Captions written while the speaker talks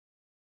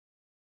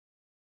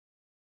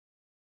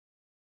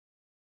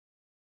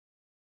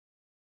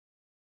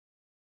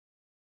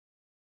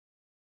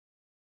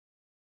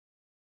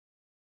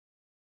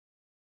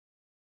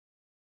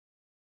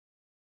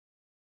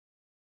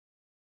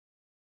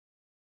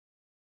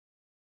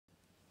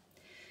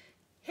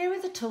Here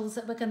are the tools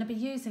that we're going to be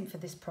using for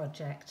this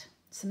project.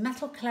 Some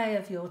metal clay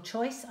of your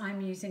choice,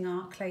 I'm using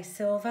art clay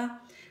silver,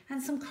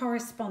 and some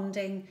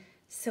corresponding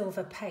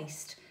silver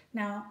paste.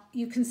 Now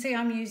you can see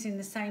I'm using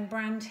the same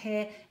brand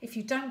here. If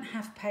you don't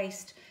have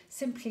paste,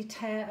 simply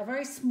tear a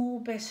very small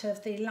bit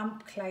of the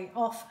lump clay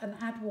off and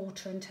add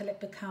water until it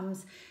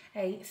becomes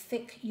a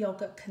thick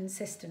yogurt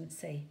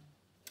consistency.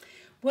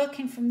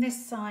 Working from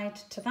this side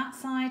to that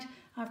side,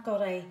 I've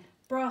got a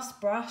brass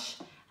brush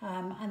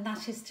and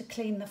that is to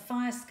clean the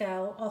fire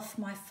scale off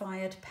my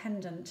fired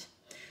pendant.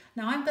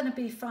 Now I'm going to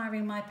be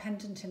firing my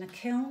pendant in a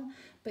kiln,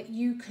 but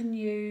you can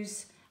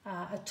use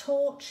a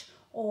torch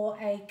or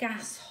a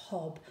gas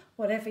hob,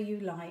 whatever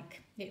you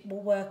like. It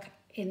will work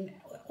in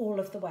all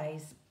of the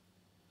ways.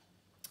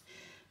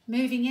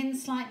 Moving in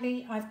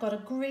slightly, I've got a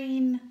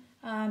green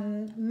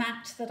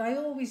mat that I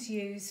always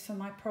use for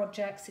my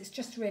projects. It's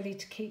just really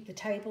to keep the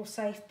table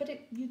safe, but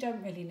you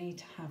don't really need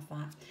to have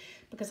that,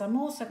 because I'm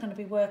also going to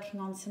be working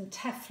on some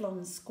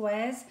Teflon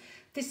squares.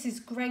 This is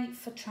great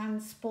for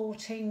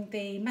transporting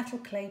the metal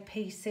clay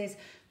pieces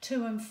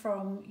to and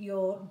from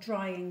your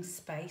drying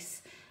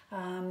space,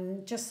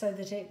 just so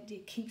that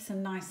it keeps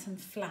them nice and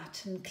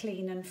flat and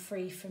clean and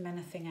free from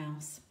anything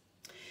else.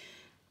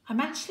 I'm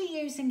actually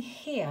using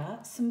here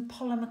some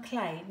polymer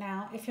clay.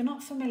 Now, if you're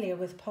not familiar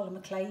with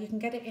polymer clay, you can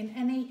get it in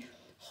any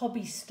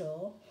hobby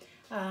store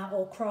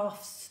or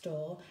crafts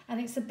store, and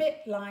it's a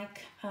bit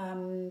like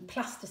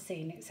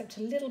plasticine, except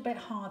a little bit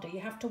harder. You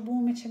have to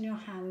warm it in your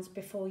hands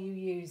before you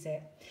use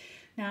it.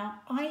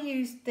 Now, I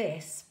used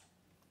this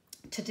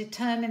to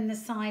determine the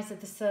size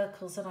of the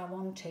circles that I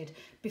wanted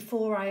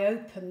before I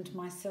opened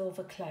my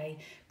silver clay,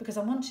 because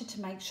I wanted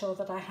to make sure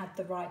that I had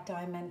the right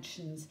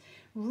dimensions.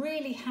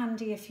 Really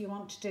handy if you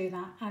want to do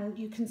that. And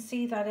you can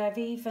see that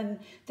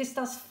this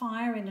does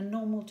fire in a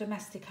normal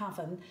domestic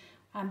oven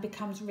and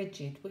becomes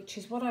rigid, which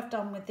is what I've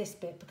done with this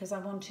bit, because I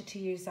wanted to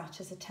use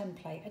that as a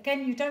template.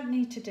 Again, you don't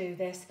need to do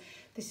this.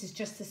 This is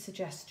just a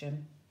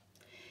suggestion.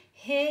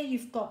 Here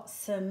you've got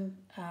some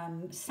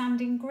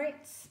sanding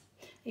grits.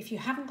 If you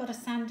haven't got a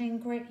sanding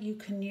grit, you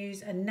can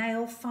use a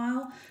nail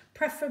file,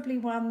 preferably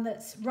one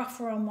that's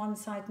rougher on one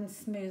side and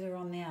smoother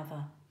on the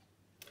other.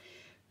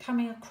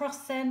 Coming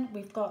across then,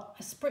 we've got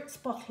a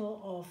spritz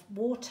bottle of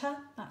water.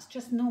 That's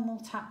just normal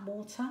tap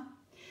water.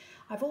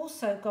 I've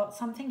also got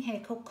something here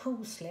called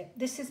Cool Slip.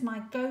 This is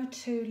my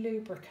go-to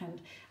lubricant,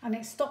 and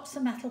it stops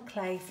the metal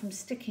clay from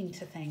sticking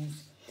to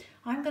things.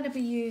 I'm going to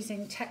be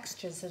using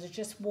textures that are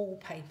just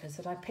wallpapers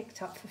that I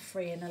picked up for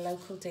free in a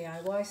local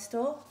DIY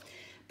store.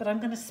 But I'm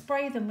going to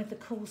spray them with the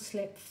Cool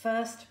Slip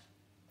first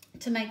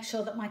to make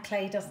sure that my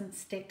clay doesn't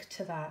stick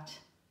to that.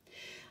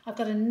 I've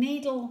got a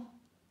needle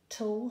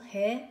tool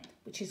here,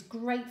 which is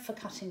great for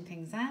cutting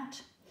things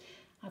out.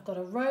 I've got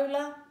a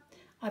roller.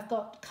 I've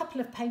got a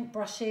couple of paint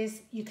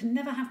brushes. You can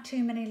never have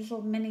too many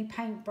little mini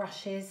paint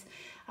brushes.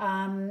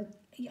 I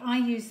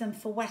use them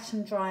for wet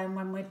and dry and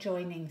when we're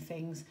joining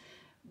things.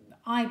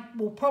 I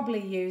will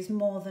probably use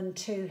more than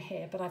two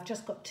here, but I've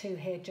just got two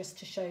here just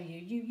to show you.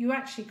 You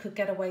actually could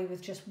get away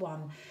with just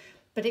one,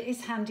 but it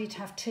is handy to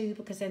have two,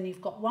 because then you've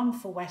got one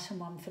for wet and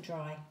one for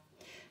dry.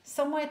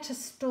 Somewhere to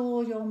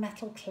store your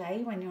metal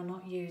clay when you're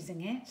not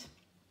using it.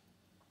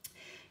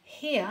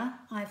 Here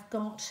I've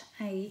got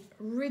a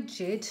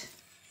rigid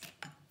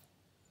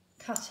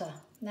cutter.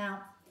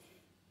 Now,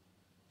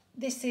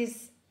 this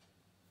is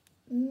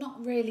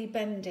not really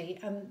bendy,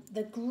 and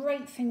the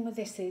great thing with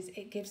this is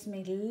it gives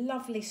me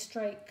lovely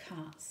straight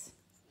cuts.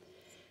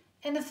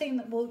 Anything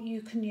that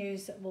you can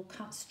use that will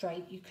cut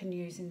straight, you can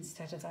use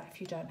instead of that if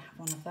you don't have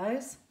one of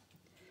those.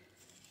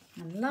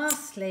 And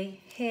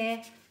lastly,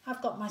 here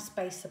I've got my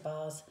spacer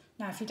bars.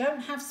 Now, if you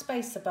don't have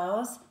spacer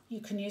bars, you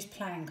can use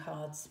playing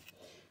cards.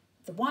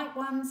 The white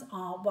ones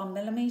are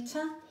 1mm,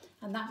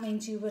 and that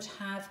means you would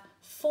have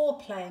 4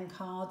 playing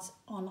cards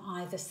on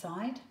either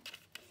side.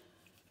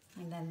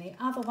 And then the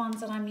other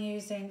ones that I'm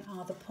using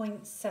are the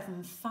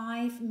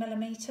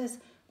 0.75mm,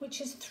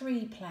 which is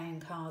 3 playing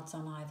cards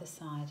on either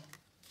side.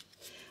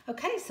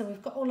 Okay, so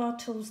we've got all our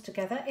tools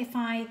together. If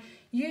I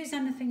use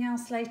anything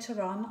else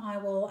later on, I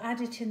will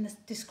add it in the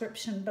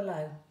description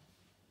below.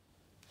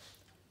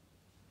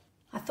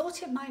 I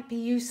thought it might be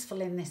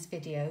useful in this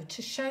video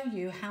to show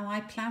you how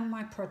I plan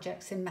my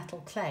projects in metal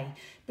clay,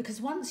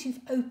 because once you've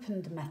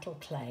opened the metal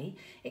clay,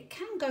 it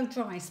can go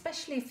dry,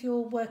 especially if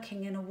you're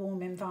working in a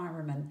warm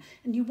environment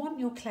and you want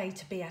your clay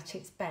to be at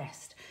its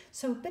best.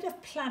 So a bit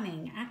of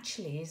planning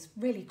actually is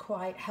really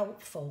quite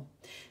helpful.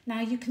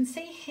 Now you can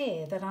see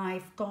here that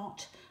I've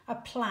got a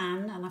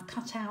plan and I've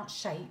cut out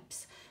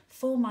shapes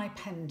for my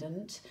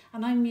pendant,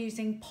 and I'm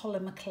using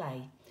polymer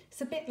clay. It's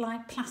a bit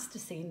like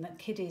plasticine that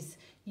kiddies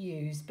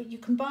use, but you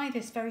can buy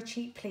this very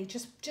cheaply,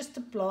 just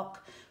a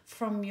block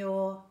from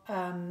your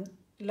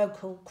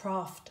local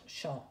craft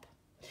shop.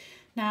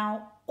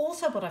 Now,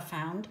 also what I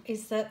found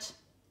is that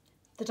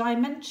the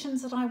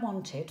dimensions that I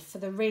wanted for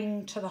the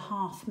ring to the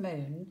half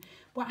moon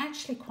were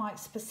actually quite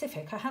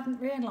specific. I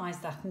hadn't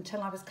realised that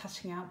until I was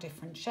cutting out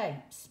different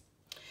shapes.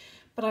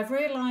 But I've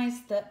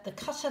realised that the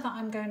cutter that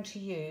I'm going to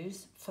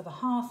use for the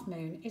half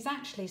moon is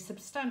actually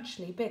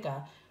substantially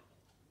bigger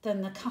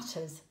than the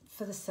cutters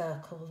for the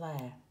circle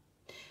there.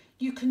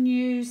 You can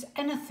use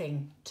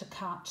anything to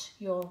cut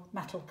your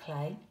metal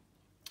clay.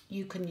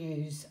 You can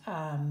use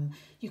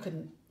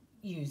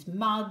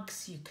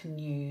mugs, you can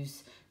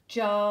use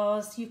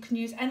jars, you can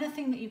use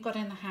anything that you've got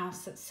in the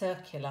house that's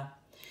circular.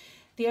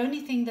 The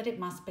only thing that it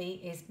must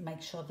be is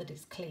make sure that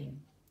it's clean.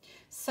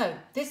 So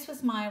this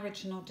was my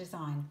original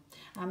design.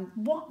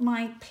 What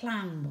my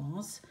plan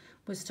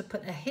was to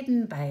put a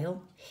hidden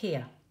bail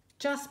here,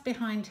 just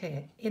behind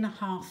here, in a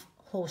half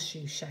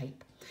horseshoe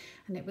shape.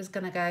 And it was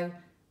going to go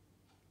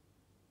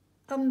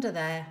under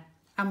there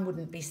and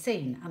wouldn't be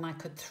seen, and I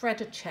could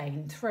thread a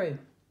chain through.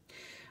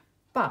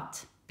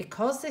 But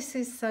because this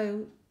is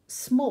so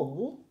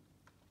small,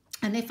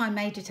 and if I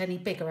made it any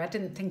bigger, I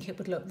didn't think it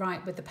would look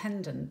right with the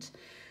pendant,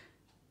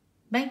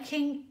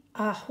 making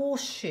a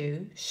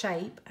horseshoe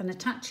shape and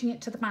attaching it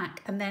to the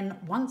back, and then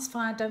once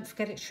fired, don't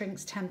forget it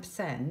shrinks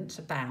 10%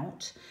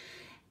 about,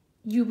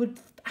 you would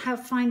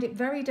find it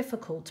very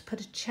difficult to put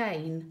a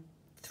chain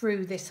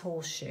through this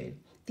horseshoe,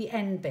 the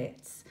end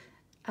bits.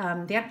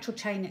 The actual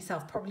chain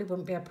itself probably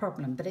wouldn't be a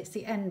problem, but it's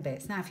the end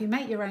bits. Now, if you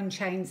make your own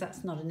chains,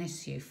 that's not an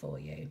issue for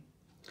you.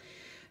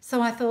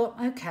 So I thought,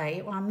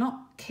 okay, well, I'm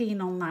not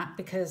keen on that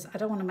because I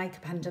don't want to make a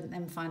pendant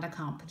then find I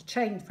can't put a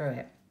chain through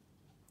it.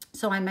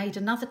 So I made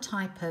another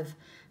type of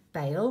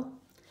bail.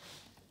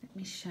 Let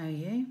me show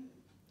you.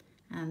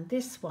 And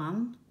this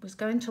one was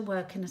going to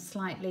work in a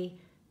slightly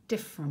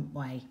different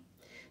way.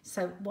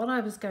 So what I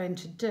was going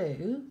to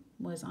do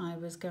was I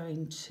was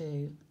going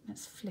to,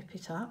 let's flip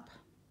it up.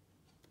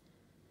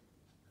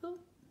 Oh,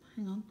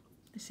 hang on.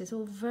 This is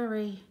all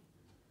very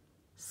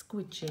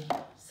squidgy.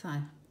 So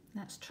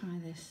let's try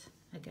this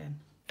again.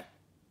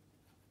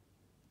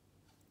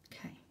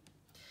 Okay.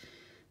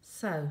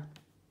 So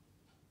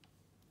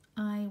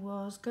I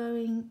was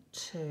going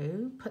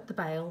to put the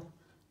bail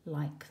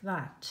like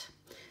that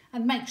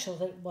and make sure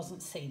that it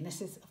wasn't seen.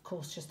 This is, of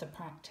course, just a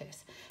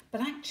practice.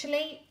 But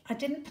actually, I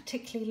didn't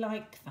particularly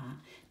like that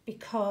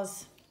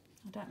because,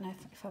 I don't know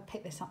if I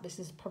pick this up, this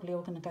is probably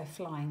all going to go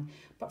flying.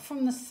 But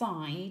from the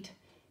side,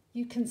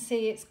 you can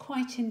see it's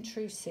quite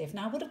intrusive.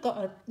 Now, I would have got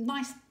a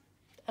nice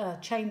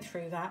chain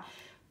through that,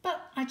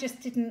 but I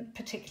just didn't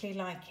particularly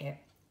like it.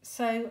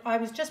 So I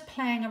was just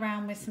playing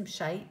around with some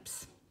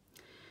shapes.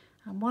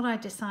 And what I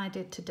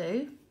decided to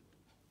do,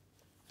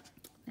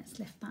 let's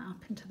lift that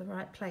up into the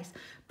right place.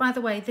 By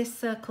the way, this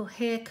circle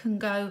here can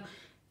go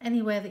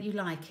anywhere that you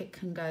like. It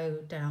can go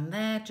down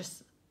there,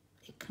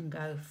 it can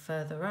go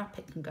further up,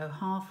 it can go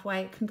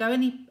halfway, it can go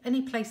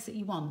any place that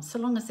you want, so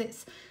long as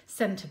it's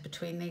centered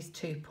between these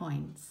 2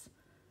 points.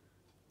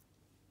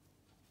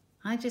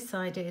 I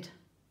decided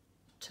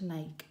to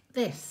make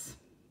this.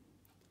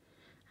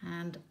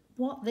 And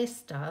what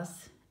this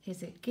does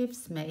is it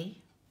gives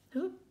me,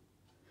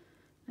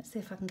 let's see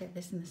if I can get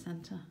this in the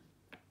centre.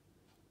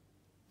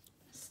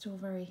 It's still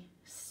very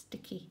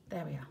sticky.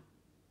 There we are.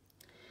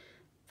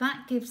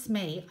 That gives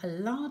me a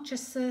larger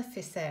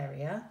surface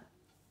area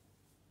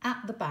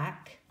at the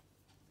back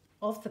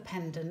of the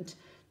pendant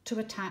to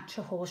attach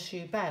a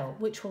horseshoe bail,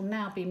 which will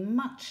now be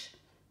much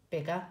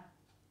bigger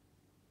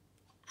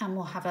and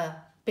will have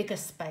a bigger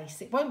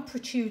space. It won't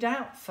protrude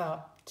out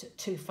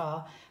too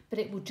far, but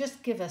it will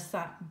just give us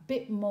that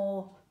bit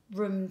more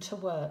room to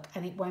work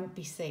and it won't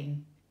be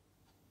seen.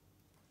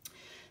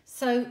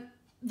 So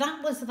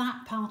that was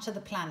that part of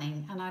the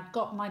planning, and I'd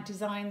got my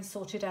design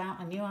sorted out.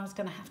 I knew I was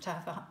going to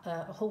have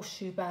a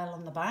horseshoe bail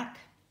on the back.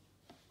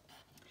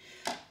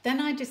 Then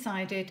I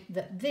decided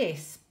that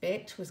this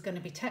bit was going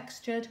to be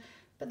textured,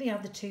 but the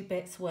other 2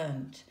 bits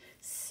weren't.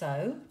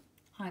 So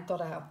I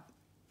got out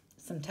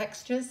some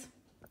textures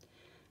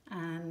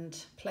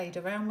and played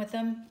around with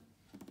them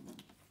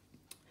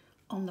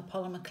on the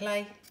polymer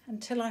clay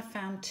until I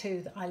found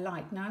 2 that I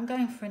like. Now I'm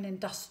going for an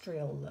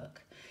industrial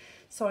look.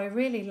 So I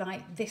really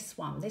like this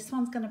one. This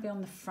one's going to be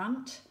on the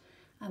front,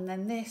 and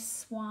then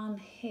this one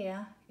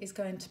here is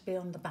going to be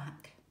on the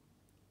back.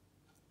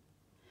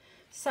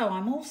 So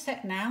I'm all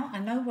set now. I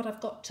know what I've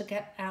got to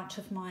get out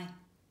of my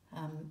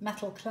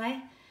metal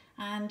clay,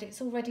 and it's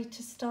all ready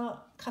to start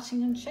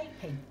cutting and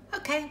shaping.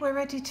 Okay, we're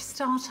ready to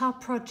start our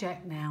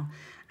project now.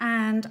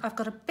 And I've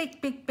got a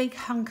big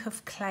hunk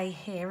of clay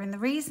here. And the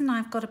reason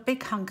I've got a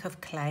big hunk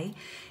of clay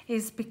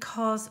is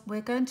because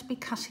we're going to be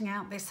cutting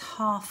out this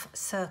half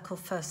circle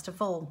first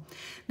of all.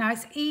 Now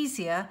it's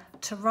easier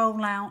to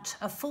roll out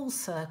a full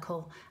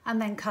circle and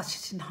then cut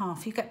it in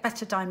half. You get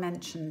better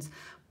dimensions.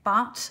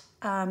 But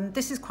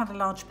this is quite a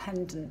large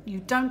pendant. You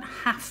don't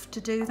have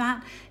to do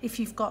that. If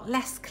you've got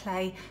less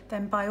clay,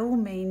 then by all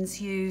means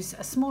use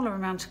a smaller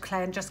amount of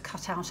clay and just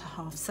cut out a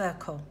half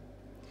circle.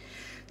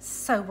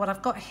 So what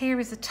I've got here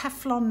is a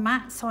Teflon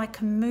mat, so I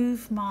can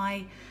move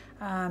my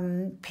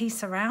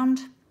piece around,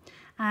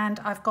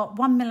 and I've got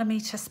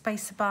 1mm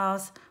spacer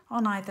bars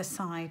on either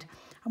side.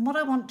 And what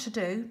I want to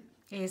do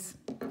is,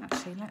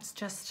 actually, let's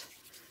just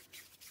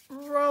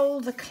roll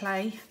the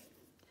clay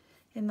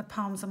in the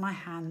palms of my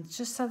hands,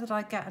 just so that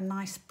I get a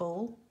nice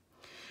ball.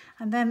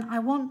 And then I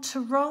want to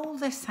roll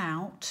this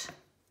out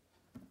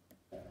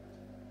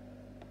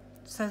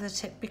so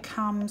that it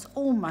becomes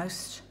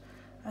almost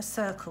a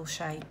circle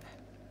shape.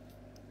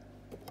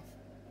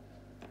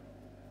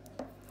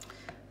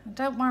 And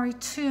don't worry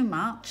too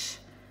much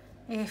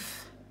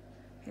if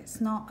it's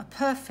not a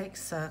perfect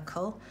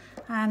circle,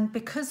 and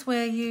because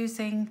we're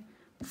using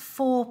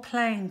 4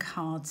 playing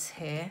cards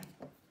here,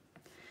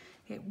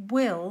 it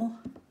will,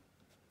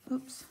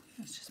 oops,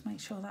 let's just make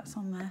sure that's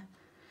on there.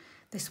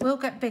 This will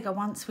get bigger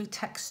once we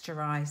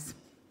texturize.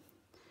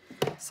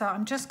 So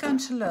I'm just going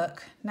to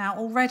look, now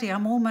already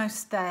I'm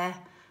almost there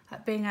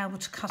at being able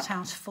to cut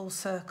out a full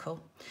circle,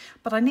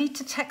 but I need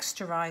to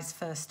texturize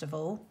first of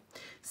all.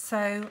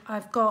 So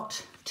I've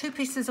got 2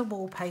 pieces of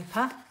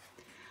wallpaper,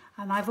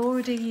 and I've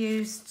already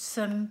used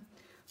some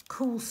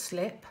cool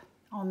slip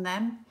on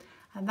them,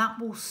 and that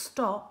will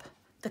stop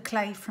the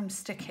clay from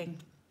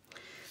sticking.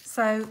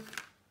 So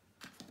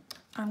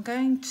I'm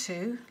going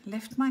to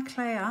lift my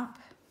clay up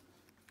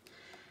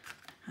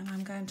and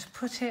I'm going to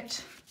put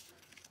it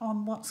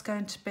on what's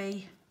going to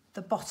be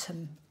the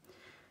bottom,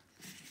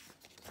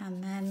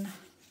 and then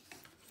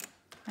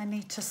I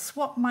need to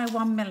swap my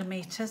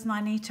 1mm, and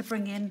I need to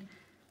bring in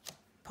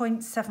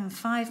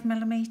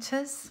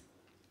 0.75mm,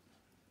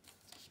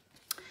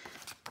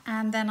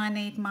 and then I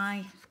need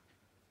my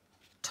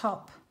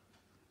top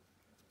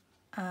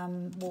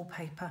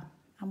wallpaper.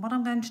 And what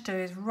I'm going to do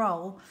is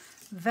roll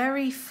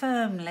very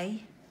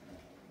firmly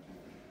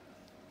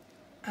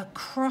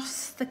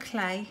across the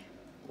clay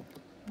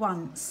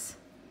once.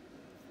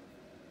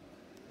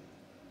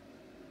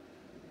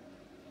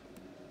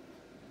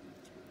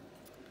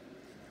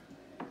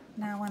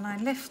 Now when I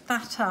lift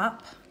that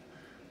up,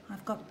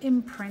 I've got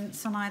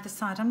imprints on either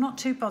side. I'm not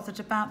too bothered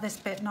about this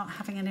bit not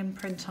having an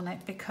imprint on it,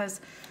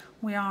 because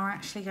we are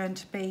actually going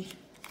to be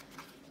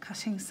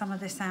cutting some of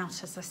this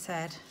out, as I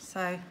said. So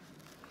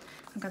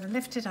I'm going to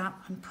lift it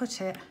up and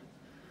put it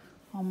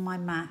on my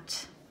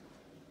mat.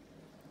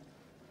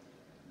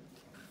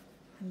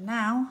 And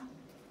now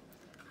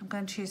I'm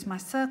going to use my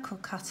circle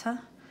cutter,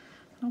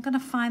 and I'm going to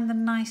find the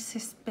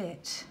nicest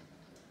bit,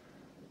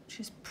 which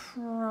is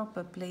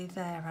probably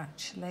there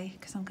actually,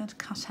 because I'm going to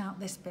cut out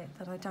this bit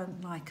that I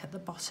don't like at the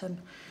bottom.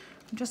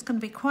 I'm just going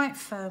to be quite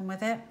firm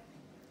with it,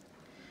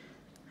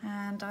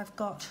 and I've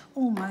got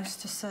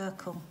almost a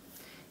circle.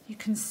 You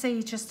can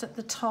see just at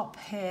the top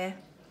here,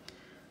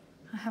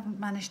 I haven't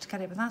managed to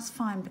get it, but that's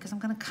fine because I'm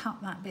going to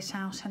cut that bit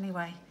out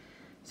anyway.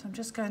 So I'm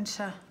just going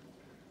to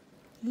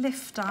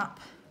lift up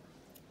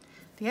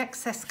the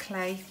excess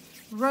clay,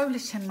 roll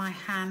it in my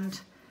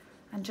hand,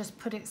 and just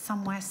put it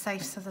somewhere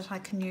safe so that I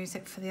can use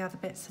it for the other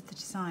bits of the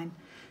design.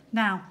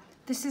 Now,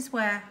 this is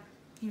where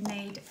you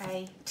need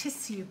a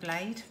tissue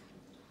blade,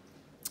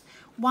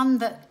 one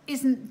that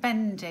isn't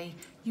bendy.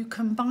 You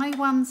can buy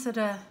ones that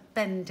are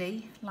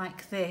bendy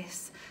like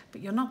this,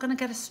 but you're not going to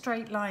get a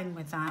straight line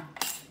with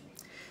that.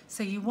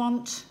 So you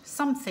want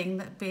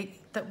something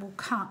that will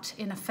cut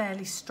in a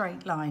fairly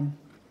straight line.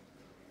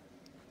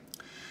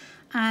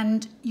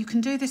 And you can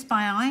do this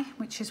by eye,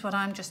 which is what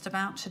I'm just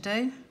about to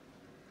do,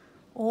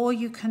 or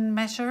you can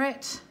measure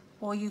it,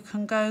 or you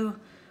can go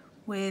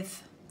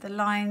with the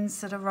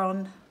lines that are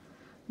on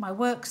my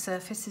work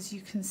surface. As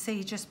you can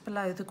see just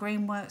below, the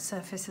green work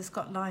surface has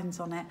got lines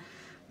on it,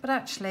 but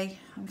actually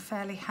I'm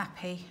fairly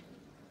happy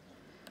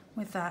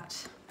with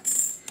that.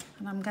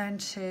 And I'm going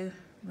to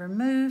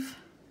remove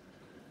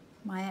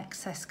my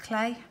excess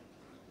clay,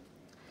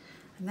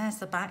 and there's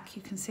the back.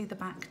 You can see the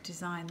back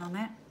design on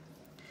it,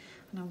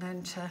 and I'm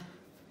going to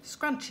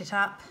scrunch it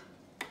up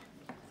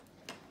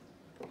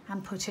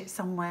and put it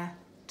somewhere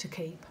to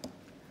keep.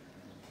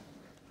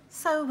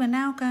 So we're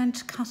now going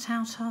to cut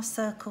out our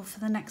circle for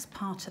the next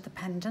part of the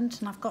pendant,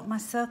 and I've got my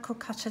circle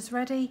cutters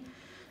ready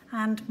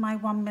and my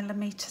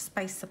 1mm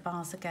spacer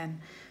bars again.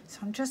 So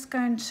I'm just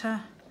going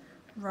to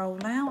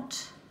roll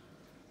out.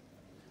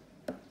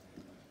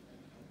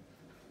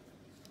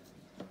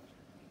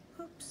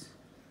 Oops,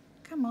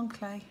 come on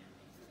clay,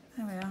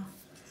 there we are.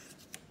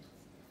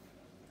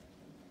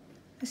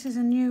 This is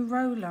a new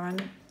roller,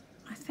 and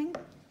I think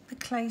the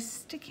clay's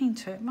sticking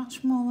to it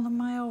much more than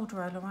my old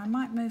roller. I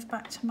might move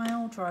back to my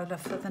old roller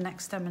for the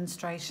next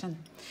demonstration.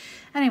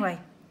 Anyway,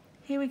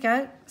 here we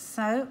go.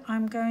 So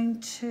I'm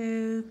going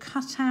to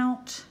cut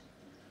out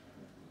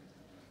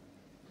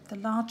the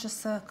larger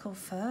circle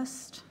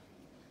first.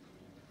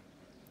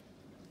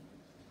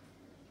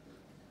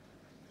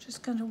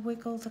 Just going to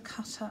wiggle the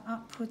cutter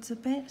upwards a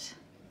bit,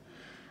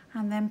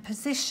 and then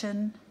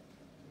position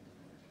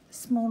the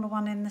smaller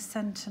one in the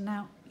centre.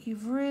 Now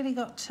you've really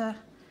got to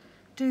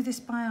do this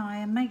by eye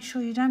and make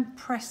sure you don't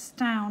press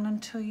down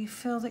until you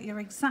feel that you're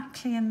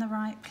exactly in the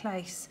right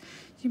place.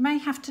 You may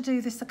have to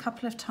do this a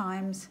couple of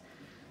times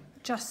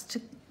just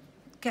to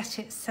get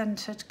it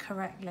centred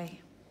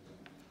correctly.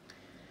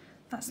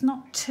 That's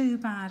not too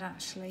bad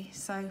actually,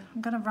 so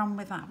I'm going to run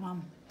with that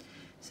one.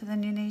 So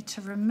then you need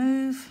to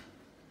remove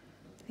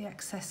the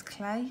excess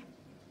clay,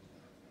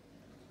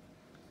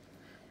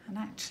 and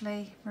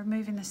actually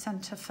removing the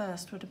centre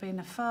first would have been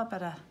a far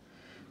better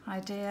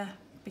idea,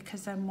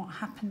 because then what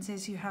happens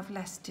is you have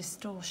less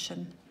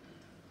distortion.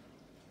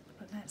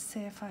 But let's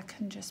see if I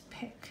can just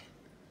pick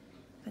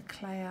the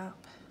clay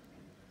up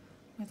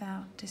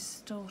without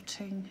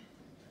distorting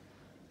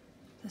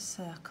the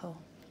circle.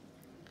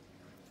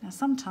 Now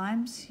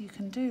sometimes you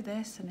can do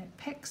this and it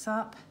picks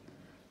up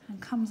and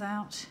comes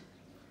out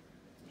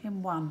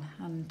in one,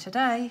 and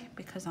today,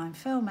 because I'm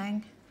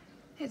filming,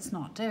 it's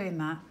not doing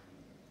that.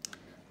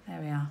 There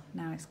we are,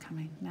 now it's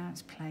coming, now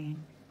it's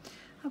playing.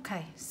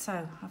 Okay,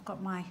 so I've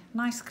got my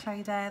nice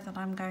clay there that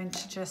I'm going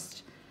to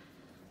just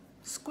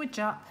squidge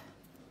up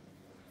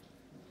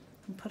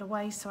and put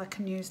away so I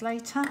can use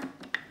later.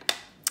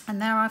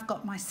 And there I've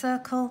got my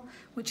circle,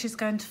 which is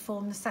going to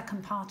form the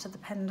second part of the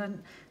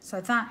pendant.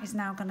 So that is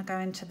now going to go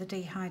into the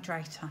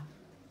dehydrator.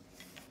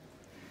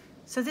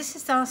 So this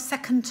is our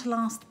second to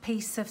last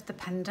piece of the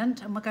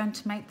pendant, and we're going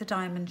to make the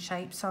diamond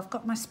shape. So I've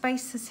got my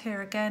spacers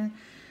here again,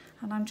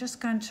 and I'm just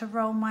going to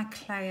roll my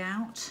clay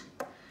out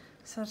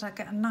so that I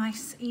get a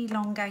nice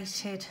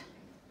elongated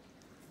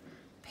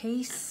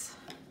piece.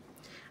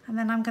 And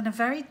then I'm going to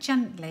very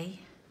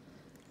gently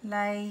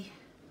lay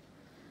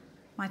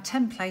my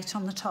template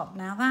on the top.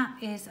 Now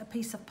that is a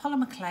piece of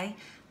polymer clay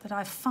that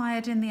I've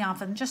fired in the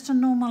oven, just a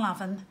normal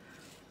oven,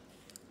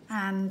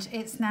 and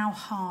it's now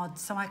hard,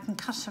 so I can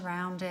cut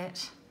around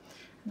it.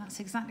 And that's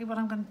exactly what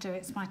I'm going to do.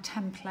 It's my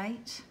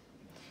template.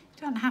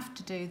 You don't have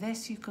to do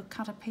this. You could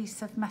cut a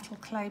piece of metal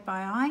clay by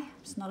eye.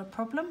 It's not a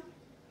problem.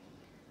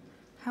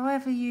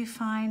 However you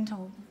find,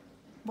 or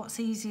what's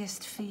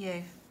easiest for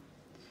you.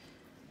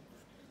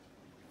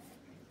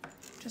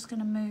 Just going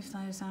to move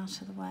those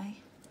out of the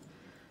way.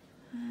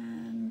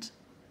 And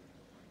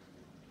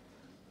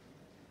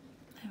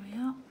there we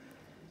are.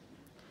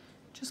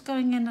 Just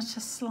going in at a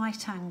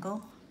slight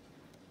angle.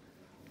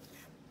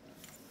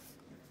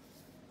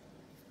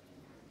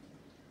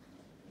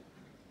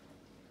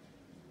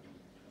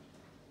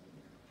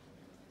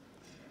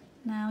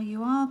 Now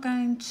you are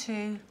going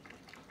to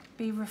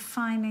be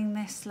refining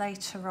this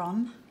later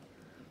on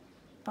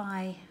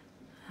by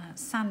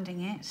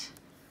sanding it.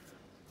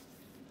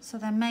 So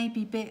there may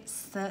be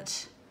bits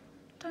that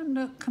don't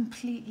look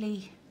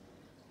completely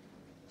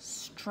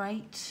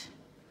straight,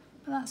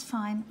 but that's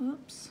fine.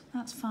 Oops,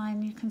 that's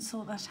fine. You can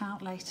sort that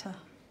out later.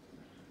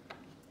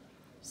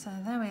 So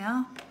there we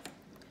are.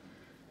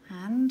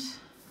 And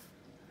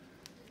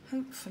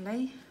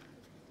hopefully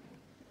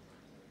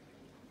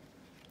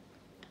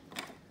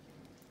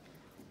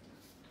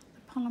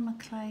polymer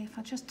clay, if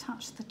I just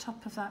touch the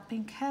top of that,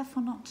 being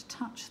careful not to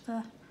touch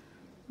the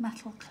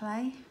metal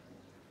clay.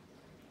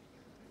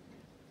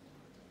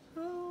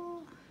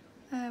 Oh,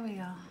 there we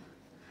are.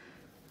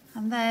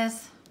 And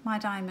there's my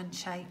diamond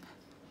shape.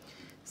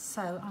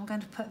 So I'm going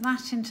to put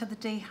that into the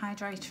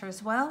dehydrator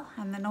as well,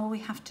 and then all we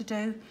have to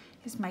do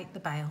is make the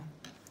bail.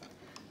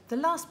 The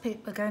last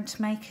bit we're going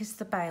to make is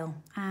the bail,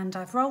 and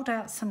I've rolled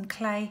out some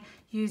clay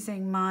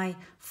using my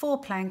 4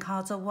 playing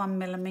cards or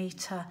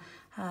 1mm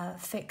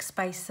thick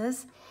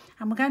spacers,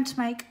 and we're going to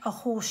make a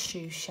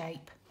horseshoe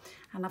shape.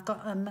 And I've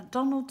got a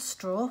McDonald's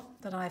straw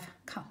that I've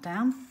cut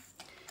down.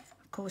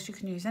 Of course you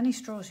can use any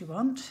straws you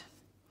want,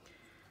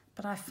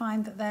 but I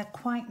find that they're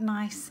quite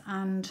nice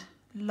and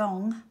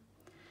long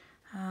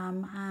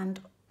and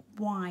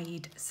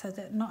wide, so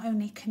that not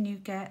only can you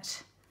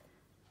get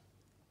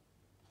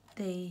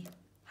the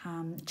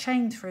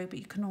chain through, but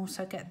you can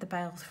also get the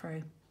bail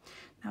through.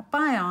 Now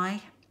by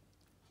eye,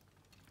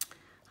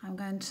 I'm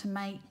going to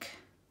make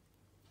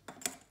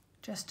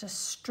just a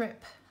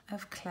strip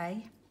of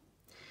clay,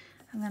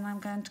 and then I'm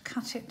going to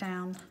cut it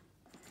down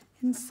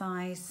in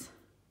size,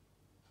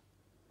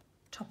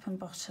 top and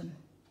bottom.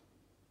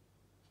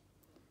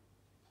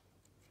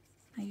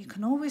 Now you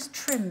can always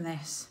trim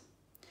this,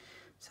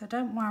 so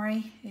don't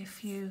worry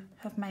if you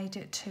have made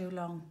it too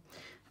long.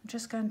 I'm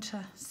just going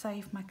to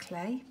save my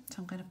clay, so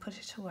I'm going to put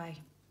it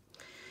away.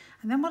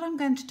 And then what I'm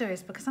going to do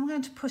is, because I'm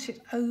going to put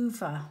it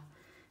over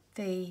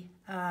the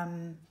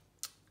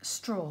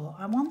straw,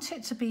 I want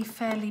it to be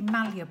fairly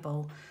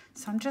malleable,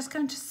 so I'm just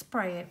going to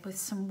spray it with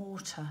some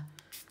water,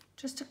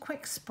 just a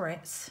quick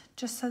spritz,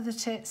 just so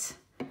that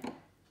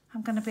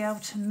I'm going to be able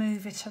to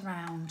move it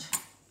around.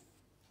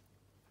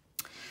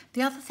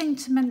 The other thing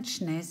to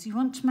mention is you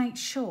want to make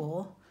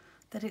sure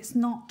that it's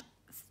not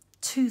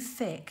too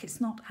thick.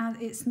 It's not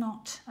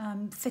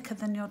thicker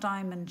than your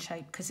diamond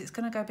shape, because it's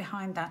going to go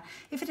behind that.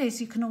 If it is,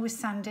 you can always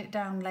sand it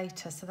down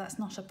later, so that's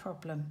not a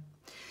problem.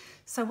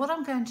 So what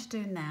I'm going to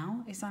do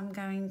now is I'm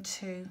going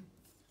to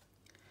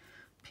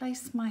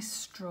place my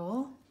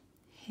straw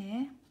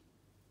here,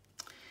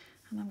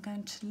 and I'm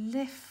going to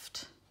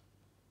lift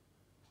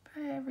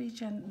very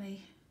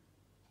gently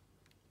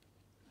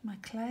my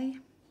clay,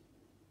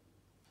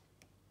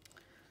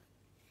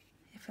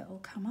 if it will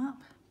come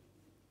up.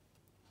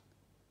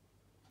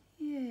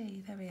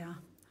 Yay, there we are.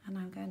 And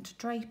I'm going to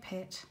drape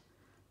it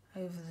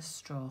over the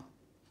straw.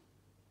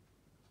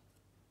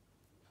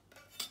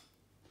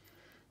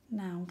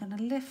 Now I'm going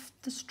to lift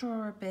the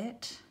straw a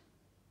bit,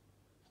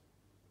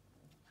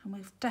 and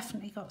we've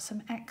definitely got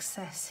some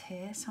excess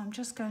here, so I'm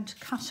just going to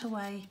cut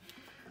away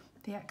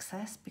the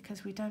excess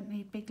because we don't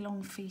need big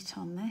long feet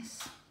on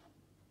this.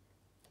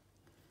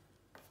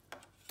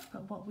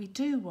 But what we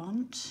do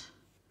want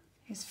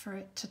is for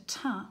it to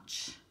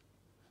touch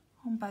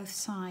on both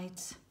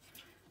sides.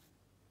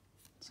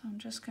 So I'm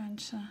just going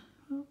to,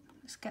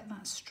 let's get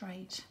that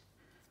straight.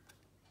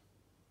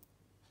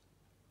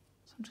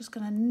 So I'm just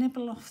going to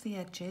nibble off the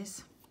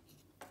edges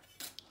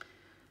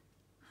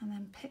and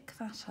then pick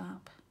that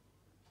up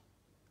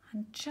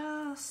and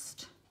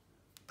just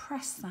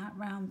press that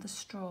round the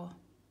straw.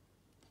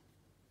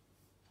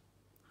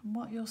 And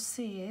what you'll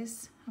see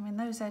is, I mean,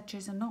 those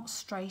edges are not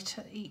straight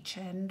at each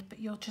end, but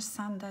you'll just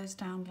sand those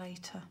down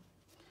later.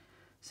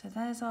 So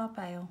there's our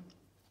bale.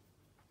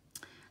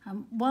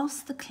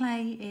 Whilst the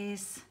clay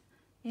is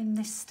in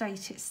this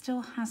state, it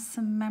still has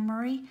some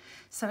memory,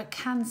 so it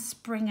can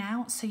spring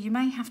out. So you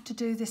may have to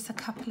do this a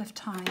couple of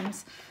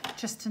times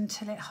just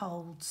until it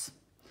holds.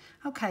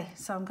 Okay,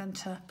 so I'm going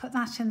to put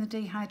that in the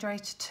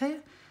dehydrator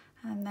too,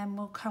 and then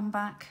we'll come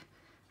back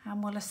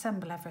and we'll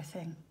assemble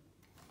everything.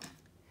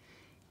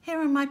 Here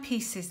are my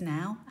pieces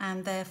now,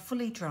 and they're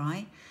fully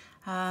dry.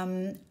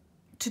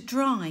 To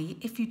dry,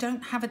 if you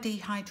don't have a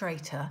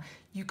dehydrator,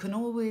 you can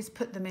always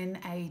put them in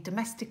a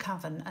domestic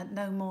oven at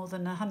no more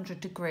than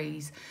 100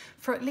 degrees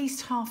for at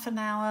least half an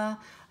hour.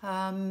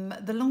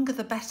 The longer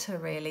the better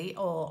really,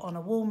 or on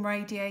a warm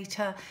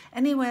radiator,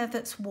 anywhere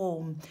that's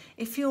warm.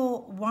 If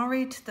you're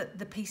worried that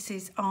the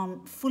pieces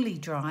aren't fully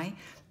dry,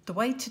 the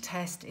way to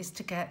test is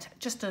to get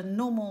just a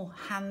normal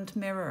hand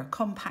mirror, a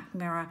compact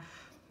mirror,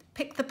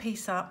 pick the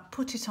piece up,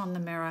 put it on the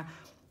mirror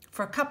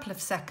for a couple of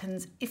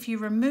seconds. If you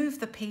remove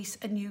the piece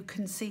and you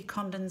can see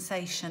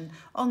condensation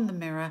on the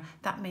mirror,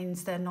 that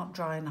means they're not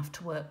dry enough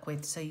to work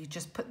with, so you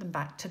just put them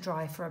back to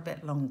dry for a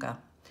bit longer.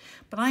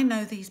 But I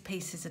know these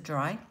pieces are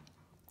dry,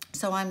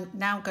 so I'm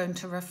now going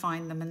to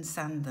refine them and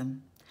sand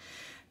them.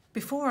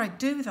 Before I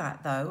do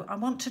that though, I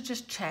want to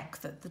just check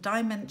that the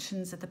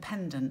dimensions of the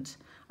pendant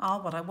are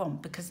what I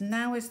want, because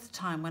now is the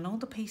time when all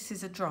the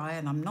pieces are dry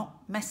and I'm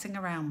not messing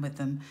around with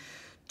them,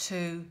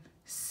 to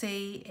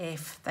see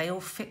if they all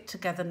fit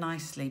together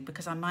nicely,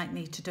 because I might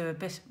need to do a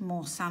bit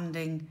more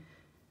sanding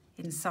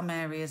in some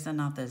areas than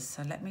others.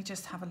 So let me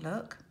just have a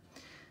look.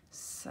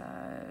 So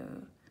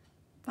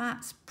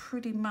that's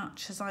pretty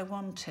much as I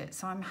want it,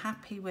 so I'm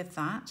happy with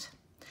that.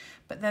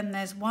 But then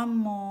there's one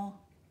more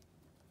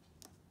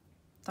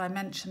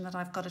dimension that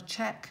I've got to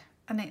check,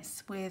 and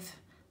it's with,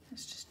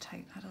 let's just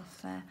take that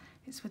off there,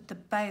 it's with the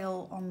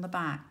bale on the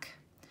back.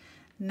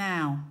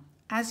 Now,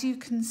 as you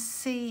can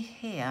see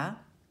here,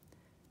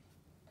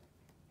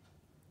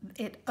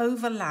 it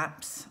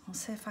overlaps. I'll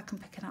see if I can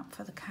pick it up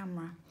for the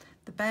camera.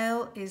 The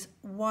bale is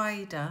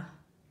wider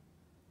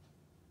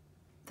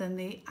than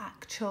the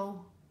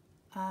actual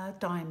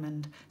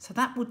diamond, so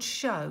that would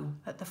show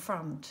at the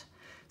front.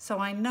 So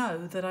I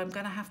know that I'm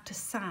going to have to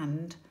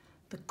sand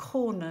the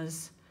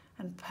corners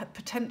and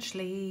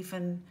potentially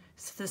even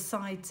the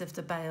sides of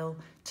the bale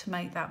to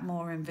make that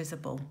more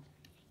invisible.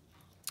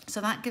 So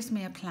that gives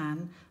me a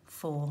plan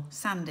for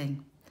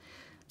sanding.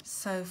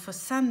 So for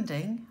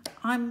sanding,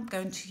 I'm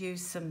going to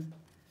use some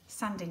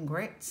sanding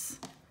grits,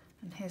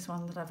 and here's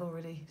one that I've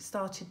already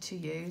started to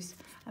use,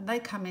 and they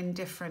come in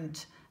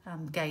different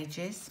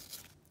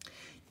gauges.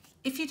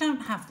 If you don't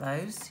have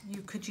those,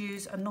 you could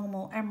use a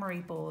normal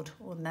emery board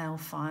or nail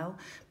file,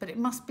 but it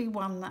must be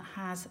one that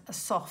has a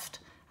soft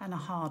and a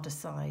harder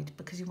side,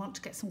 because you want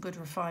to get some good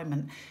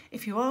refinement.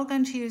 If you are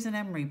going to use an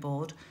emery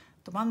board,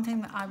 the one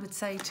thing that I would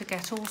say to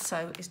get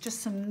also is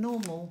just some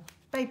normal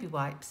baby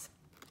wipes.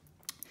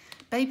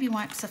 Baby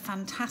wipes are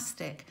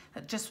fantastic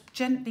at just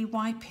gently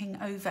wiping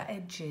over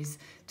edges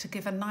to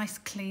give a nice,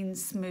 clean,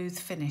 smooth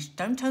finish.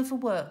 Don't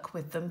overwork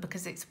with them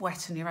because it's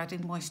wet and you're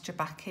adding moisture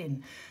back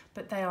in.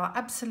 But they are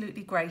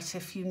absolutely great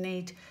if you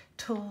need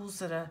tools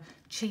that are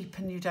cheap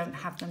and you don't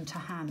have them to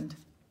hand.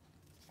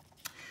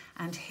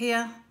 And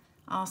here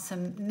are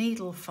some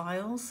needle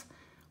files.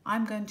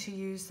 I'm going to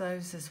use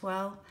those as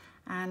well,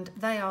 and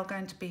they are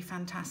going to be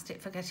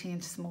fantastic for getting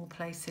into small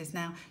places.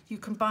 Now, you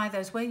can buy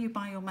those where you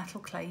buy your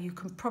metal clay. You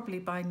can probably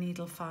buy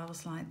needle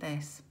files like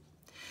this.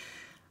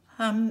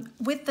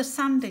 With the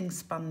sanding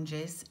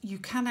sponges, you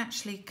can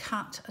actually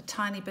cut a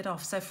tiny bit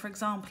off. So for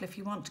example, if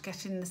you want to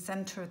get in the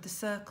center of the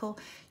circle,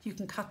 you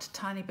can cut a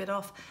tiny bit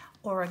off,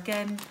 or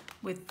again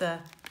with the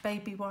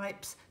baby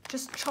wipes,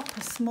 just chop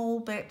a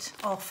small bit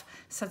off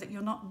so that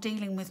you're not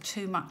dealing with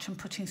too much and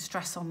putting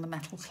stress on the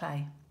metal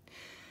clay.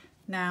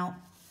 Now,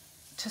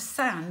 to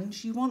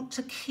sand, you want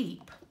to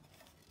keep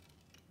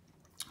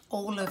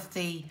all of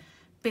the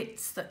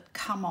bits that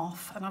come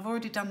off, and I've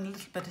already done a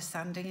little bit of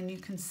sanding, and you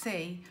can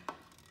see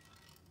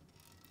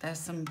there's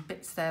some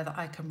bits there that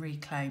I can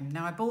reclaim.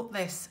 Now, I bought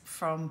this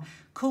from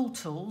Cool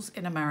Tools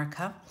in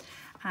America,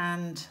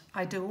 and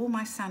I do all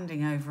my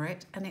sanding over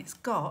it, and it's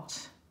got,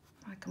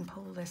 if I can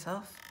pull this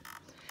off,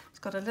 it's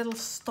got a little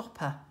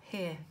stopper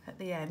here at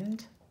the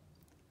end.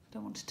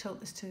 Don't want to tilt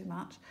this too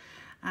much.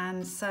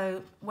 And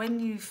so when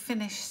you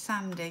finish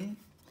sanding,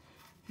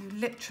 you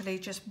literally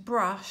just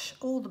brush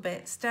all the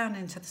bits down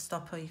into the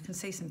stopper. You can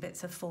see some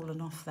bits have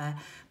fallen off there,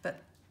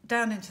 but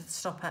down into the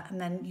stopper, and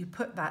then you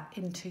put that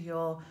into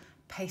your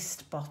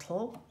paste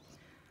bottle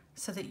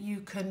so that you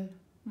can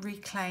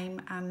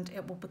reclaim and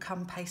it will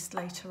become paste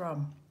later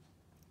on.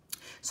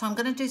 So I'm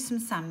going to do some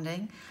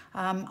sanding.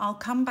 I'll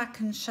come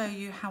back and show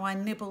you how I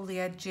nibble the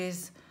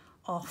edges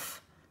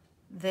off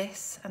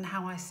this and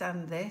how I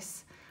sand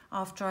this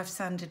after I've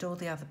sanded all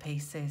the other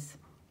pieces.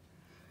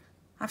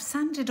 I've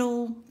sanded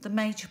all the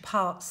major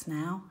parts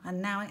now,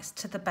 and now it's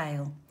to the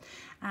bail.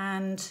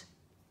 And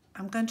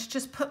I'm going to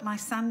just put my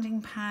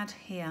sanding pad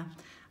here.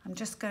 I'm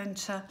just going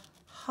to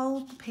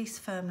hold the piece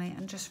firmly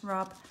and just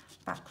rub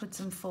backwards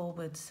and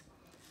forwards,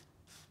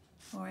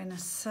 or in a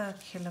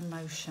circular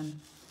motion,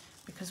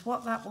 because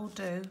what that will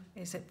do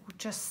is it will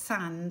just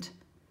sand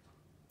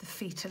the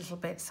feet a little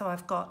bit so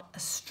I've got a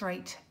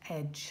straight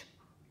edge.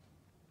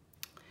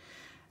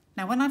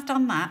 Now when I've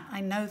done that,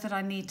 I know that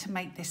I need to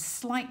make this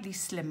slightly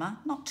slimmer,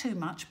 not too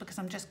much because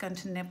I'm just going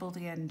to nibble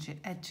the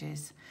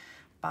edges,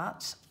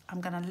 but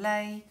I'm going to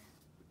lay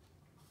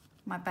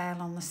my bail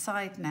on the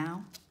side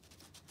now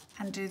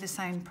and do the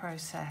same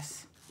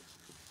process.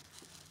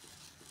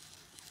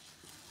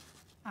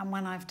 And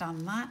when I've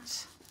done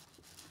that,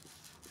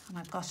 and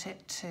I've got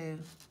it to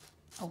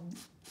a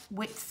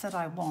width that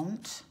I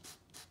want,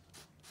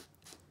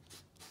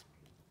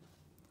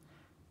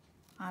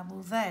 I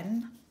will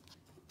then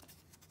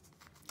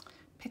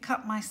pick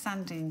up my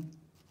sanding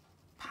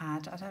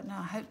pad, I don't know,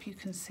 I hope you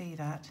can see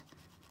that,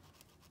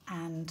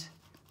 and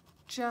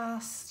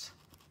just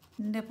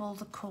nibble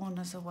the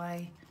corners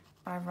away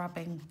by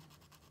rubbing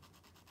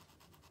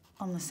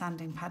on the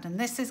sanding pad. And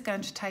this is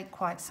going to take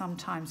quite some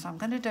time, so I'm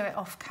going to do it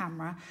off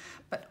camera,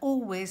 but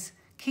always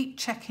keep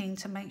checking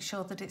to make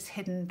sure that it's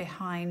hidden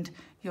behind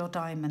your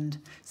diamond.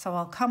 So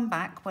I'll come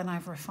back when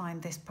I've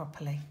refined this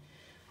properly.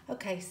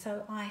 Okay,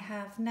 so I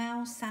have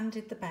now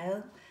sanded the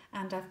bail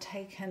and I've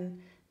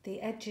taken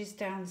the edges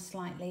down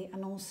slightly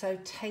and also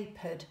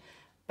tapered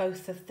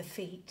both of the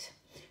feet.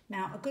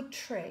 Now a good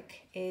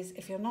trick is,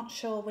 if you're not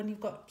sure, when you've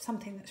got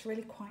something that's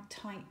really quite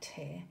tight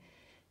here,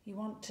 you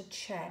want to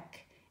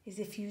check is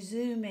if you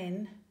zoom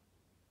in,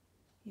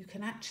 you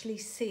can actually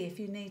see if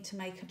you need to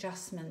make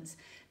adjustments.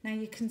 Now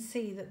you can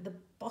see that the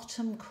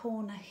bottom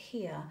corner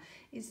here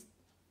is,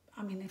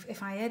 I mean,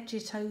 if I edge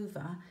it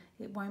over,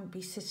 it won't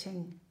be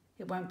sitting,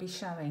 it won't be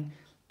showing.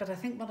 But I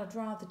think what I'd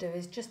rather do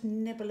is just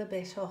nibble a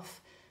bit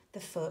off the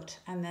foot,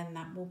 and then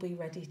that will be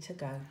ready to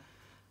go.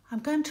 I'm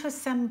going to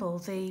assemble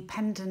the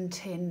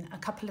pendant in a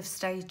couple of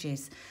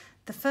stages.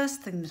 The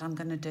first thing that I'm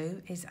going to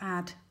do is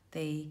add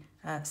the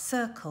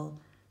circle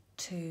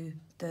to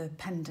the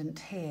pendant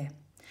here.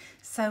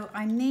 So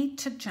I need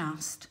to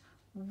just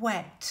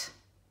wet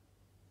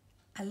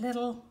a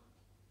little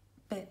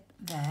bit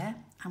there,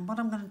 and what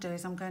I'm going to do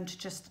is I'm going to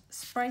just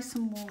spray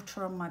some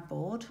water on my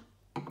board.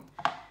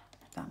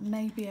 That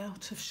may be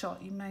out of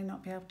shot, you may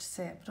not be able to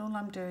see it, but all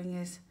I'm doing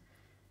is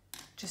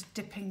just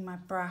dipping my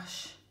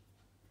brush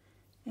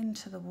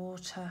into the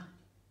water,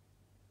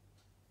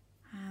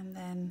 and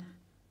then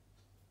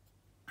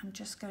I'm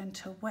just going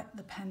to wet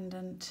the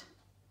pendant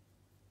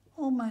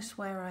almost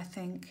where I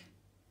think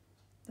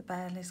the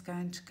bail is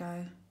going to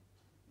go.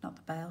 Not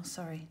the bail,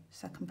 sorry,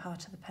 second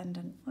part of the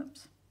pendant,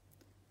 whoops.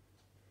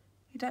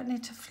 You don't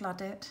need to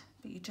flood it,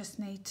 but you just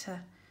need to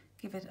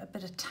give it a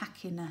bit of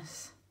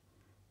tackiness.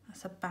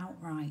 That's about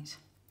right.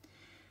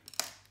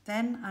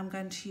 Then I'm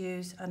going to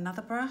use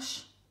another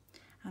brush,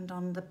 and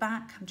on the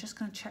back, I'm just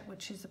going to check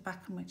which is the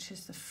back and which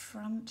is the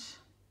front.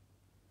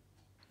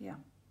 Yeah,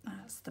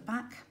 that's the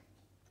back.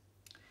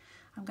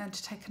 I'm going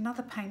to take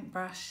another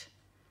paintbrush,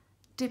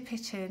 dip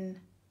it in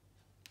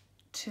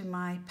to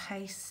my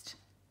paste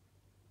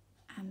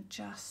and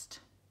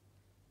just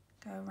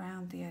go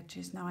around the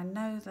edges. Now I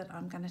know that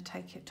I'm going to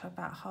take it to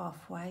about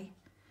halfway.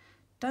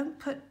 Don't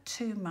put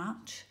too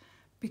much,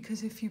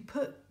 because if you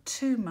put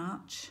too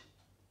much,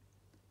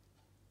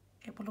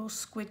 it will all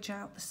squidge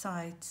out the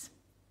sides.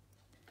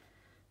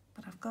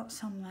 But I've got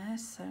some there,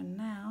 so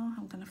now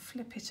I'm going to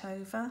flip it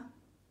over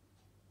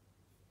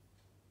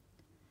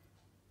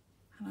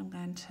and I'm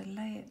going to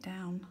lay it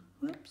down,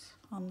 whoops,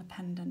 on the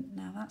pendant.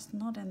 Now that's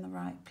not in the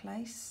right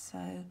place,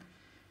 so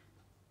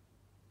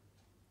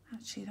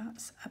actually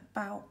that's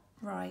about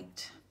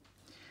right.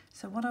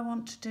 So what I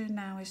want to do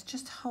now is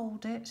just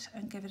hold it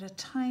and give it a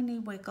tiny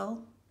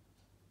wiggle,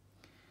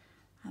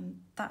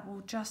 and that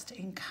will just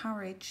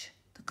encourage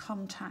the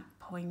contact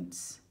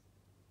points.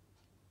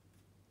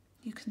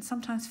 You can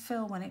sometimes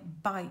feel when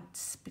it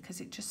bites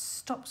because it just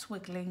stops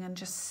wiggling and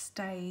just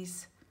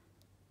stays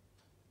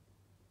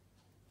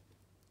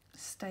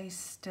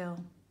still.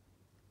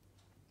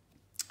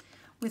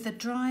 With a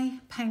dry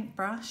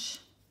paintbrush,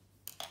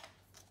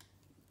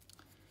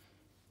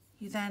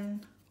 you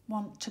then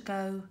want to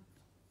go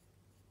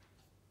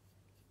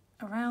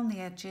around the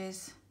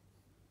edges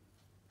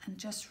and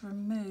just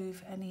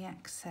remove any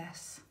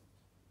excess.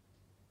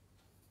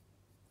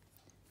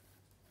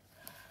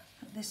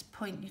 At this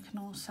point you can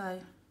also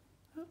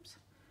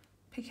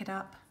pick it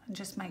up and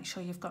just make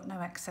sure you've got no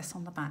excess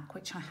on the back,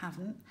 which I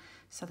haven't,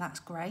 so that's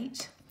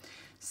great.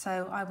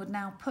 So I would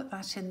now put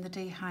that in the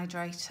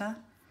dehydrator.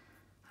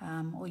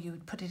 or you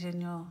would put it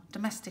in your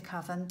domestic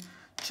oven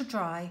to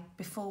dry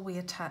before we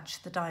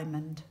attach the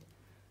diamond.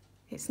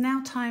 It's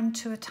now time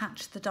to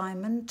attach the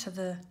diamond to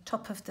the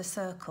top of the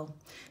circle.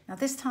 Now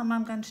this time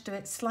I'm going to do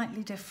it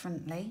slightly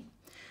differently.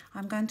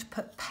 I'm going to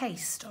put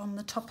paste on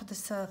the top of the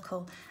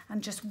circle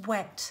and just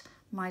wet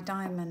my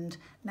diamond.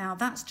 Now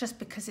that's just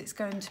because it's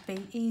going to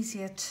be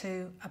easier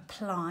to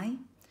apply.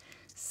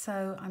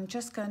 So I'm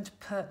just going to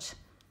put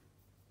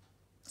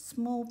a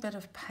small bit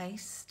of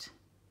paste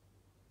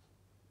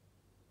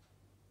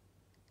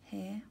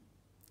here.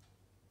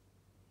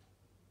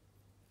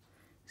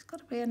 It's got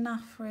to be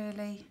enough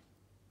really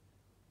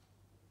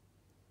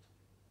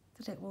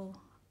that it will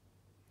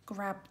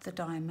grab the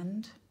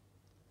diamond,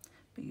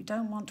 but you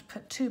don't want to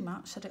put too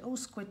much that it all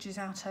squidges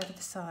out over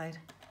the side.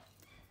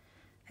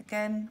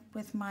 Again,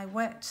 with my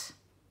wet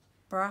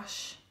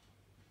brush,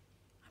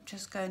 I'm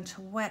just going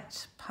to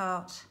wet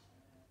part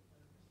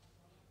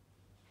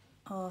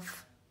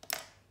of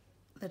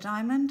the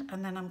diamond,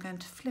 and then I'm going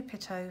to flip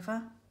it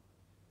over,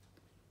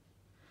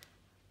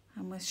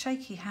 and with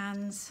shaky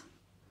hands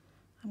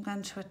I'm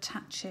going to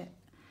attach it.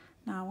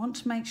 Now I want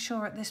to make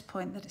sure at this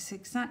point that it's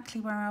exactly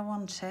where I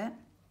want it,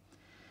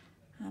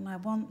 and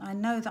I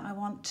know that I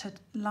want to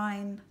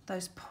line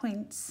those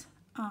points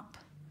up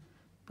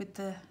with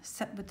the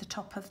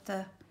top of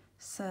the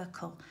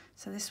circle.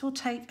 So this will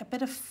take a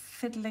bit of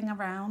fiddling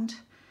around,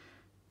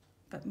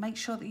 but make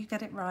sure that you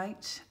get it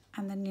right,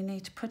 and then you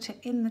need to put it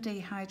in the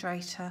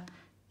dehydrator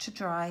to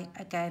dry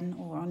again,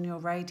 or on your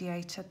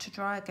radiator to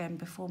dry again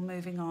before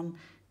moving on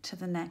to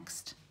the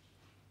next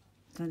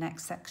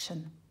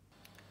section.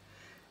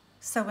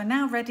 So we're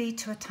now ready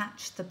to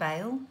attach the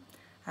bail.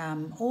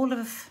 All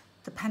of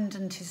the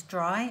pendant is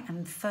dry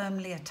and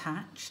firmly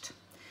attached.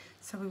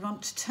 So we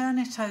want to turn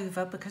it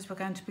over because we're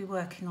going to be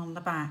working on the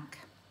back.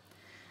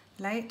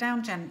 Lay it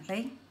down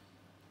gently,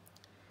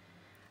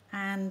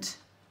 and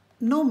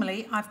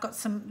normally I've got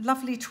some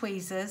lovely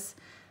tweezers,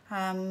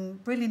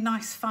 really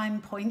nice fine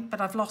point, but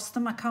I've lost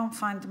them, I can't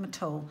find them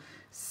at all.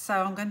 So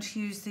I'm going to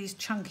use these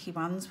chunky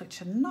ones,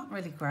 which are not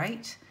really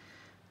great,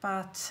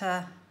 but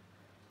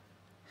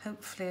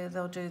hopefully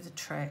they'll do the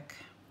trick.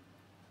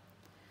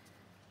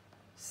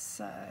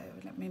 So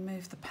let me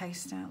move the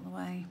paste out of the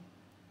way.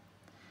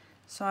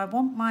 So I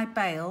want my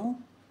bail,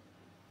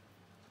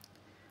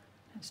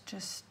 let's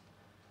just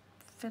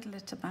fiddle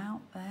it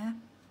about there.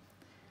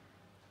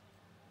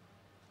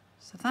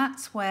 So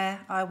that's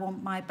where I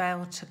want my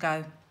bail to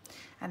go,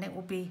 and it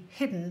will be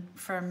hidden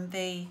from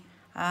the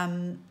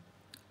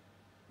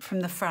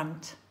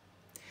front.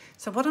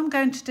 So what I'm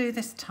going to do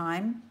this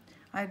time,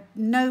 I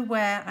know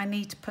where I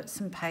need to put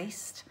some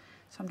paste,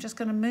 so I'm just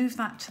going to move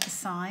that to the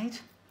side,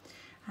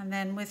 and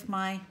then with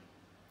my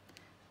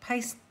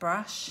paste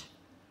brush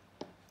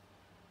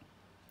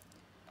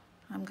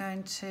I'm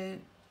going to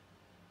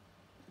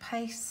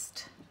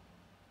paste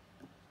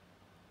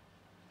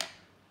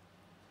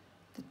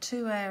the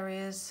two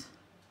areas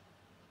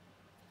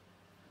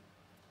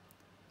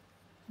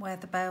where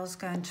the bail's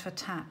going to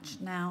attach.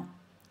 Now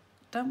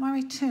don't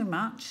worry too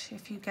much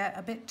if you get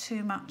a bit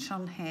too much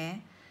on here,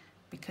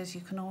 because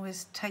you can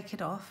always take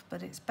it off,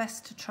 but it's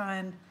best to try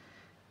and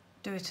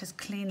do it as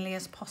cleanly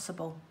as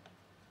possible.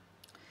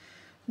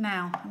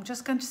 Now I'm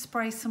just going to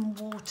spray some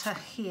water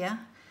here,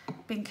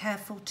 being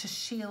careful to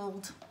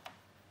shield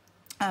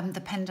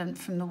the pendant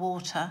from the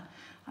water.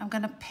 I'm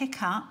going to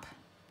pick up,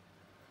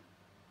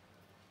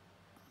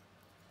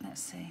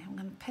 let's see, I'm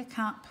going to pick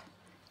up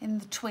in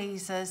the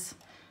tweezers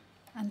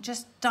and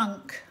just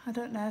dunk, I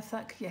don't know if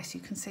that, yes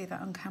you can see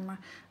that on camera,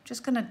 I'm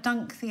just going to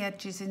dunk the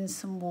edges in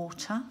some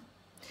water.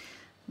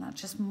 That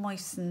just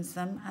moistens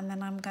them, and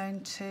then I'm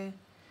going to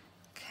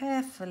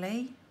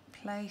carefully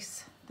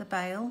place the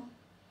bail,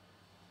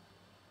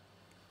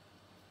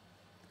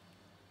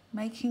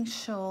 making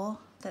sure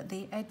that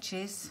the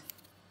edges,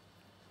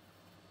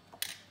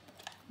 I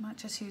might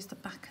just use the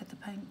back of the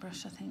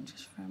paintbrush I think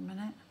just for a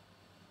minute,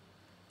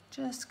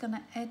 just going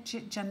to edge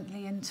it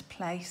gently into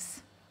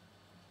place,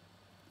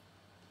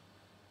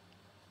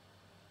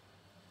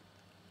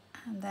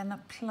 and then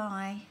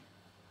apply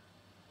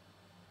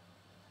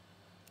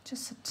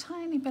just a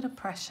tiny bit of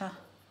pressure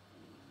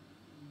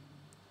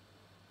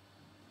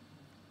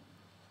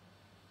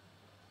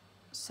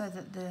so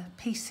that the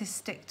pieces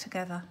stick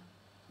together.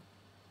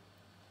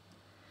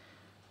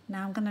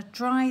 Now I'm going to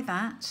dry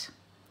that,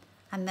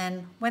 and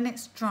then when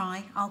it's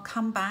dry I'll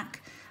come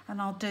back and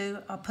I'll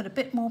put a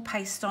bit more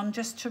paste on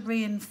just to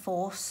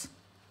reinforce.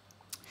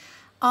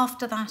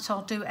 After that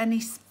I'll do any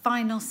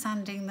final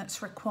sanding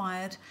that's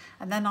required,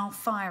 and then I'll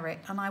fire it,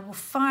 and I will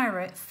fire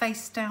it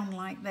face down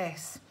like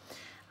this.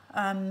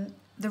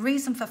 The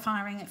reason for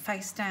firing it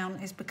face down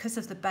is because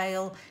of the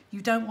bail. You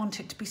don't want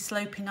it to be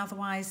sloping,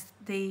 otherwise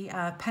the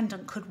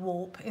pendant could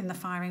warp in the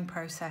firing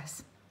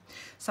process.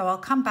 So I'll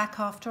come back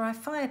after I've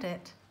fired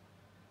it.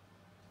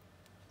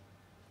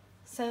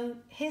 So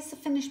here's the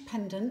finished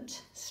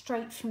pendant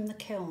straight from the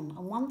kiln,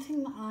 and one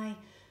thing that I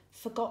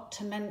forgot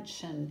to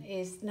mention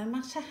is no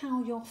matter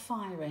how you're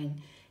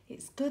firing,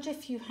 it's good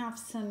if you have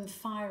some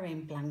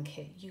firing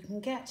blanket. You can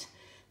get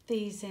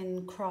these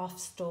in craft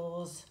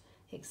stores,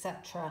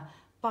 etc.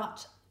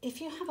 But if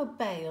you have a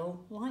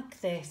bale like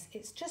this,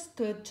 it's just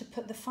good to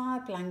put the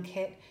fire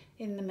blanket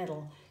in the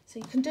middle. So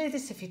you can do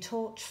this if you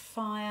torch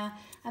fire,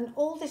 and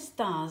all this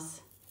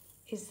does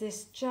is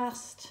this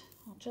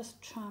I'll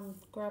just try and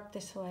grab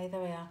this away,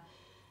 there we are.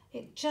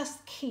 It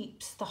just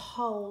keeps the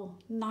hole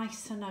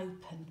nice and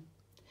open.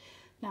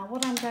 Now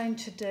what I'm going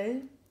to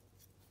do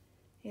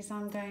is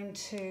I'm going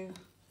to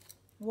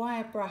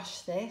wire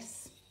brush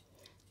this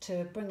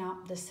to bring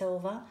up the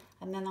silver,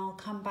 and then I'll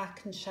come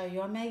back and show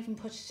you. I may even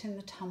put it in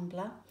the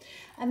tumbler.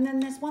 And then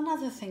there's one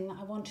other thing that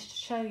I wanted to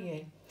show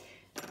you.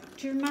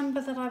 Do you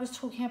remember that I was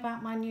talking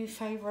about my new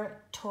favourite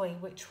toy,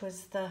 which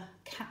was the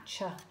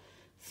catcher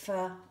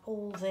for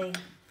all the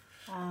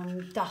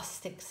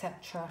dust,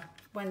 etc.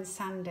 when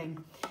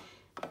sanding?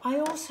 I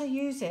also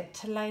use it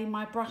to lay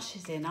my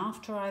brushes in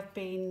after I've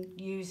been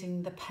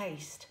using the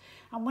paste.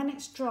 And when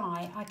it's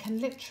dry, I can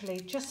literally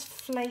just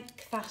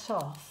flake that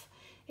off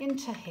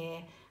into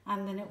here,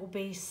 and then it will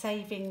be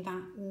saving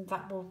that, and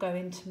that will go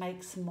in to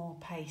make some more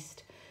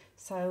paste.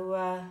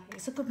 So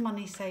it's a good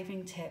money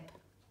saving tip.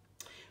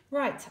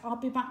 Right, I'll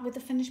be back with the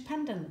finished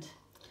pendant.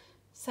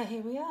 So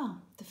here we are,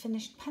 the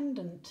finished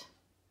pendant.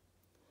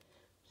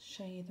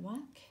 Show you the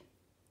back.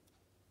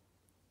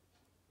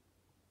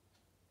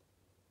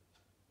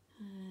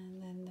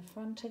 And then the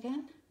front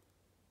again.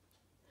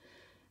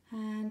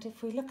 And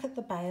if we look at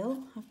the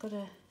bale, I've got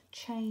a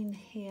chain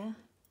here,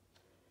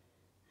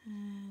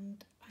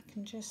 and I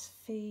can just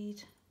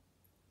feed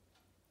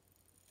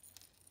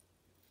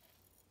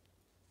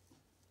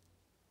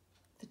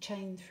the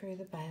chain through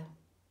the bale.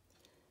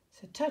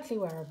 So totally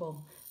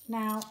wearable.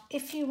 Now,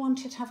 if you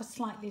wanted to have a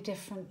slightly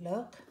different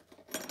look,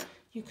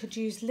 you could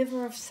use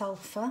liver of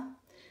sulphur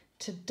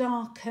to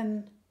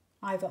darken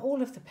either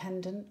all of the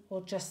pendant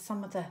or just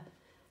some of the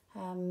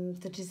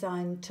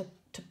design to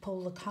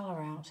pull the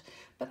colour out.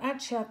 But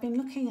actually I've been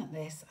looking at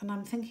this and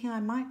I'm thinking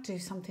I might do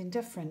something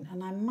different,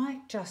 and I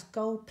might just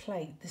gold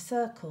plate the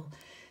circle.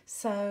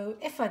 So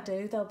if I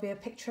do, there'll be a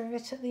picture of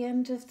it at the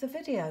end of the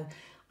video.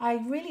 I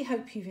really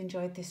hope you've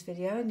enjoyed this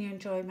video and you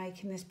enjoy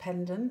making this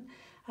pendant.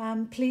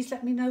 Please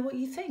let me know what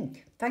you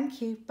think.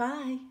 Thank you.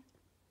 Bye.